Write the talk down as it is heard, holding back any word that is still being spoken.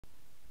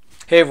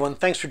Hey everyone,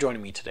 thanks for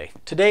joining me today.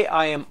 Today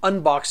I am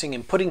unboxing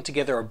and putting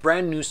together a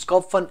brand new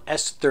Sculpfun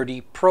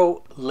S30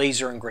 Pro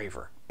Laser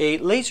engraver. A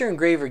laser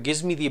engraver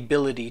gives me the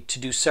ability to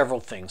do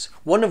several things,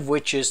 one of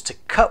which is to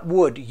cut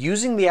wood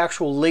using the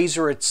actual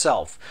laser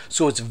itself,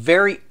 so it's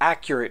very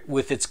accurate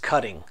with its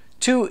cutting.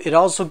 Two, it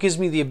also gives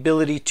me the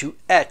ability to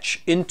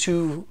etch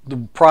into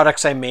the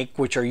products I make,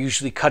 which are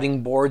usually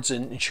cutting boards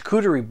and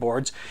charcuterie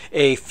boards,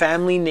 a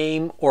family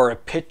name or a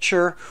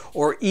picture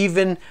or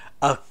even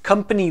a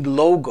company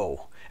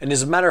logo. And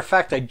as a matter of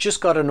fact, I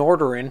just got an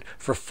order in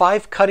for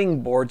 5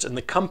 cutting boards, and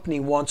the company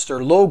wants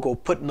their logo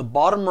put in the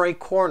bottom right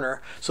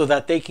corner so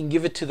that they can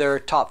give it to their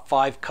top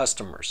 5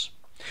 customers.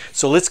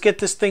 So let's get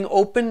this thing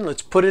open,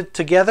 let's put it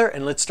together,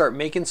 and let's start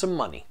making some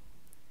money.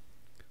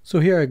 So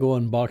here I go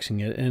unboxing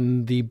it,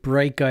 and the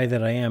bright guy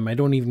that I am, I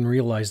don't even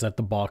realize that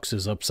the box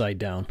is upside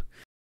down.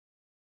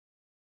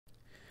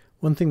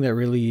 One thing that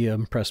really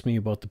impressed me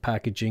about the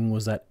packaging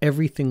was that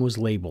everything was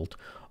labeled.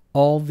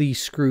 All the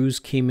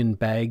screws came in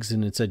bags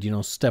and it said,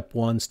 step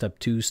 1, step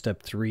 2,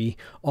 step 3.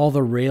 All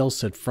the rails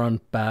said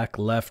front, back,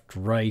 left,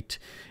 right.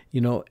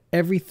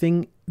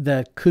 Everything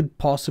that could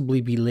possibly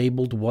be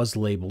labeled was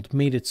labeled,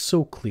 made it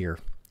so clear.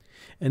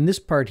 And this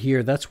part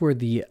here, that's where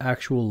the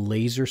actual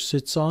laser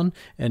sits on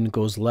and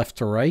goes left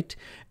to right.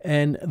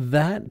 And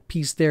that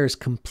piece there is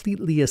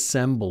completely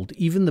assembled,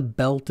 even the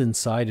belt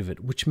inside of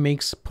it, which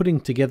makes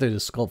putting together the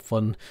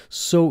Sculpfun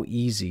so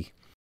easy.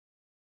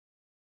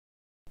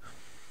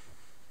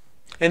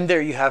 And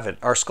there you have it.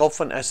 Our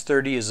Sculpfun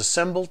S30 is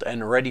assembled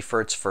and ready for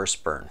its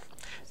first burn.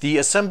 The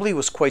assembly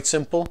was quite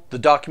simple. The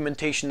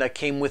documentation that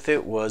came with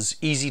it was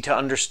easy to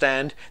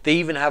understand. They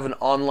even have an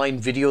online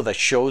video that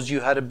shows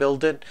you how to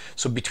build it.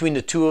 So between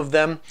the two of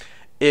them,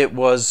 it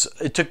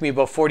took me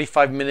about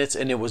 45 minutes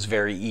and it was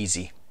very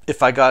easy.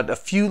 If I got a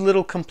few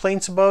little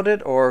complaints about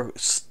it or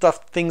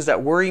things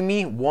that worry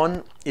me,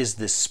 one is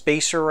this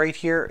spacer right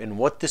here. And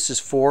what this is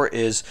for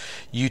is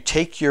you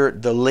take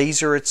the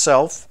laser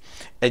itself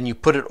and you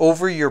put it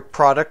over your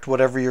product,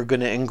 whatever you're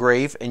going to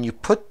engrave, and you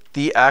put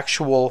the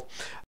actual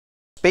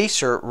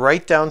spacer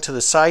right down to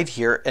the side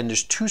here, and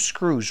there's 2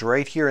 screws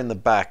right here in the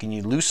back, and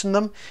you loosen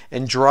them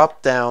and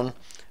drop down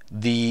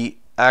the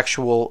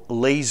actual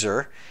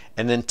laser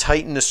and then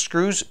tighten the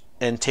screws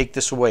and take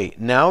this away.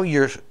 Now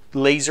your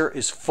laser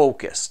is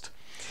focused.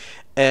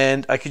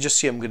 And I could just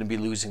see I'm going to be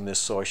losing this,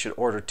 so I should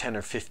order 10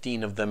 or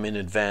 15 of them in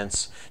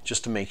advance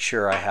just to make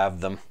sure I have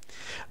them.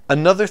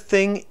 Another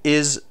thing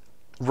is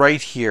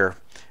right here,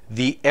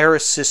 the air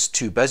assist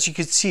tube. As you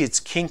can see, it's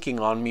kinking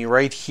on me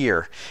right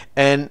here,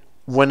 and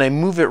when I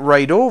move it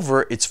right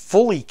over, it's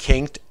fully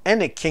kinked,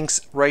 and it kinks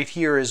right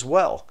here as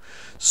well.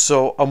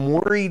 So I'm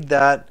worried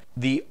that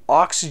the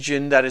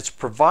oxygen that it's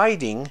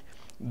providing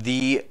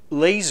the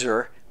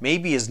laser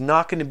maybe is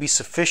not going to be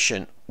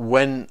sufficient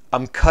when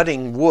I'm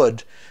cutting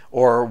wood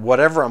or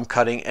whatever I'm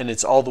cutting, and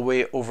it's all the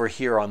way over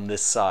here on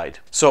this side.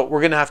 So we're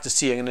going to have to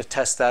see. I'm going to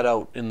test that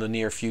out in the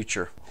near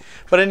future.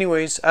 But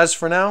anyways, as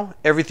for now,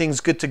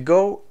 everything's good to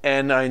go,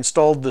 and I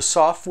installed the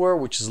software,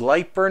 which is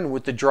Lightburn,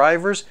 with the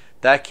drivers.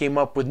 That came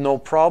up with no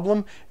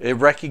problem. It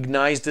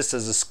recognized this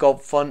as a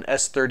Sculpfun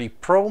S30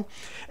 Pro,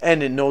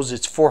 and it knows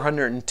it's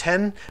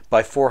 410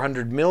 by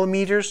 400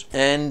 millimeters.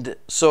 And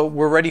so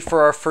we're ready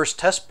for our first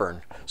test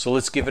burn. So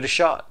let's give it a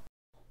shot.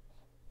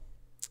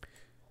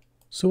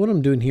 So what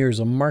I'm doing here is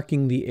I'm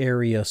marking the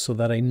area so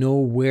that I know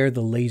where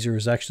the laser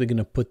is actually going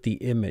to put the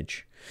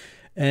image.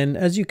 And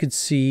as you can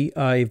see,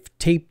 I've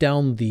taped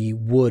down the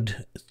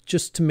wood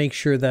just to make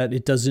sure that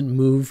it doesn't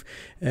move,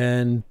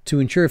 and to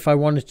ensure if I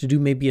wanted to do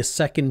maybe a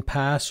second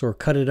pass or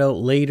cut it out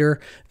later,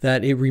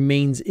 that it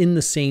remains in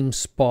the same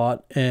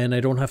spot and I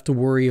don't have to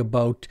worry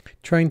about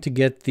trying to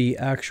get the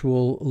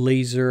actual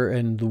laser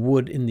and the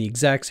wood in the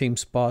exact same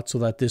spot, so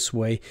that this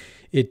way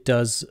it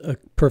does a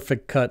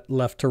perfect cut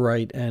left to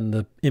right and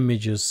the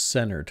image is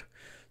centered.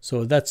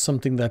 So that's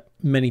something that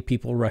many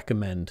people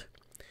recommend.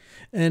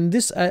 And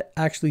this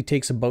actually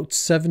takes about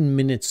 7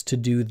 minutes to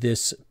do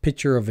this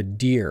picture of a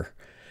deer.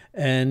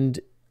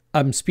 And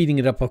I'm speeding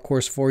it up, of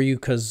course, for you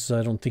because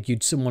I don't think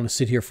you'd want to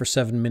sit here for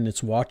 7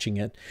 minutes watching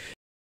it.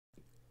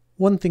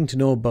 One thing to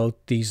know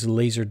about these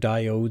laser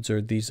diodes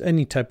or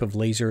any type of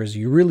laser is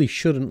you really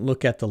shouldn't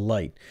look at the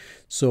light.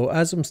 So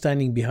as I'm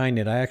standing behind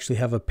it, I actually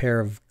have a pair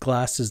of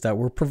glasses that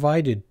were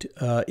provided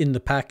in the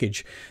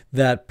package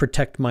that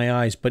protect my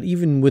eyes. But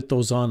even with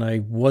those on, I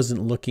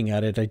wasn't looking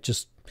at it.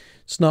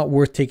 It's not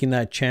worth taking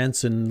that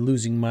chance and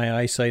losing my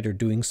eyesight or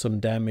doing some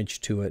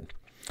damage to it.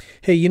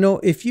 Hey,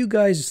 if you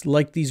guys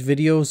like these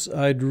videos,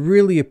 I'd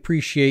really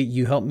appreciate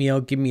you help me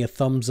out, give me a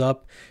thumbs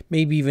up,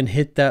 maybe even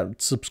hit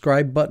that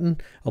subscribe button.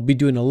 I'll be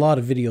doing a lot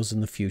of videos in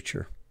the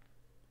future.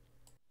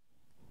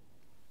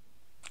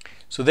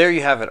 So there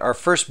you have it, our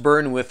first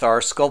burn with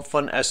our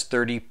Sculpfun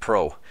S30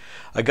 Pro.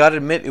 I gotta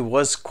admit, it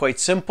was quite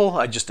simple.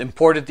 I just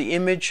imported the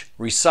image,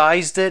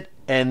 resized it,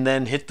 and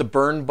then hit the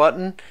burn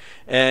button,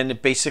 and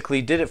it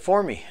basically did it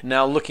for me.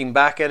 Now looking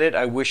back at it,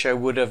 I wish I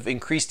would have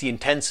increased the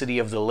intensity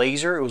of the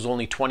laser. It was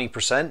only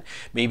 20%,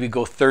 maybe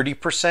go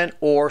 30%,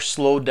 or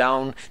slow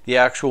down the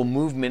actual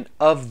movement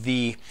of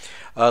the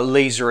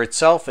laser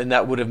itself, and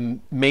that would have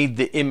made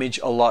the image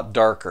a lot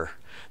darker.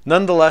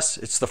 Nonetheless,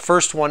 it's the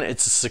first one,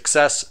 it's a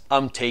success,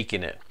 I'm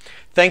taking it.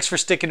 Thanks for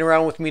sticking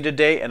around with me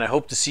today, and I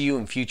hope to see you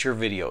in future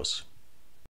videos.